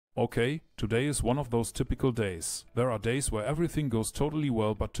Okay, today is one of those typical days. There are days where everything goes totally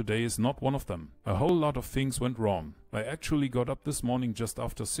well, but today is not one of them. A whole lot of things went wrong. I actually got up this morning just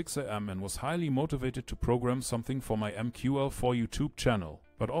after 6 AM and was highly motivated to program something for my MQL4 YouTube channel.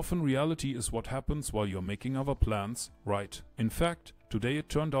 But often reality is what happens while you're making other plans, right? In fact, today it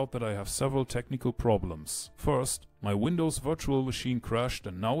turned out that I have several technical problems. First, my Windows virtual machine crashed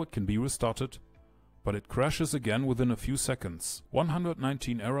and now it can be restarted, but it crashes again within a few seconds.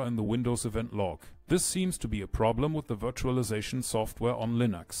 119 error in the Windows event log. This seems to be a problem with the virtualization software on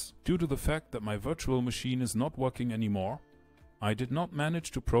Linux. Due to the fact that my virtual machine is not working anymore, I did not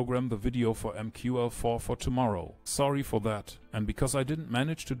manage to program the video for MQL4 for tomorrow. Sorry for that. And because I didn't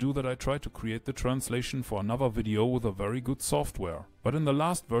manage to do that, I tried to create the translation for another video with a very good software. But in the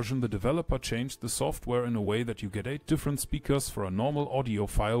last version, the developer changed the software in a way that you get 8 different speakers for a normal audio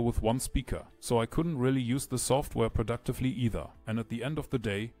file with one speaker. So I couldn't really use the software productively either. And at the end of the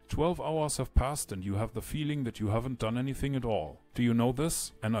day, 12 hours have passed and you have the feeling that you haven't done anything at all. Do you know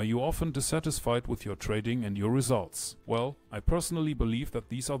this? And are you often dissatisfied with your trading and your results? Well, I personally believe that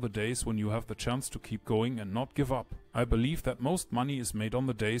these are the days when you have the chance to keep going and not give up. I believe that most money is made on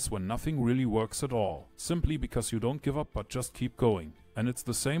the days when nothing really works at all, simply because you don't give up but just keep going. And it's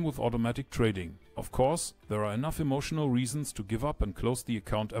the same with automatic trading. Of course, there are enough emotional reasons to give up and close the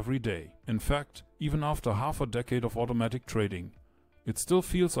account every day. In fact, even after half a decade of automatic trading, it still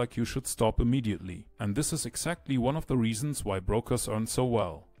feels like you should stop immediately. And this is exactly one of the reasons why brokers earn so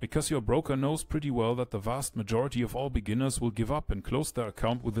well. Because your broker knows pretty well that the vast majority of all beginners will give up and close their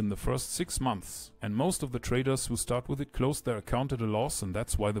account within the first 6 months. And most of the traders who start with it close their account at a loss, and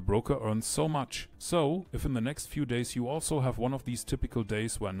that's why the broker earns so much. So, if in the next few days you also have one of these typical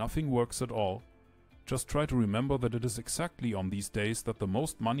days where nothing works at all, just try to remember that it is exactly on these days that the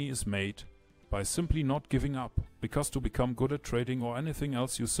most money is made, by simply not giving up. Because to become good at trading or anything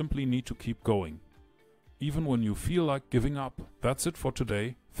else, you simply need to keep going, even when you feel like giving up. That's it for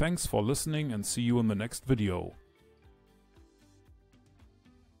today. Thanks for listening and see you in the next video.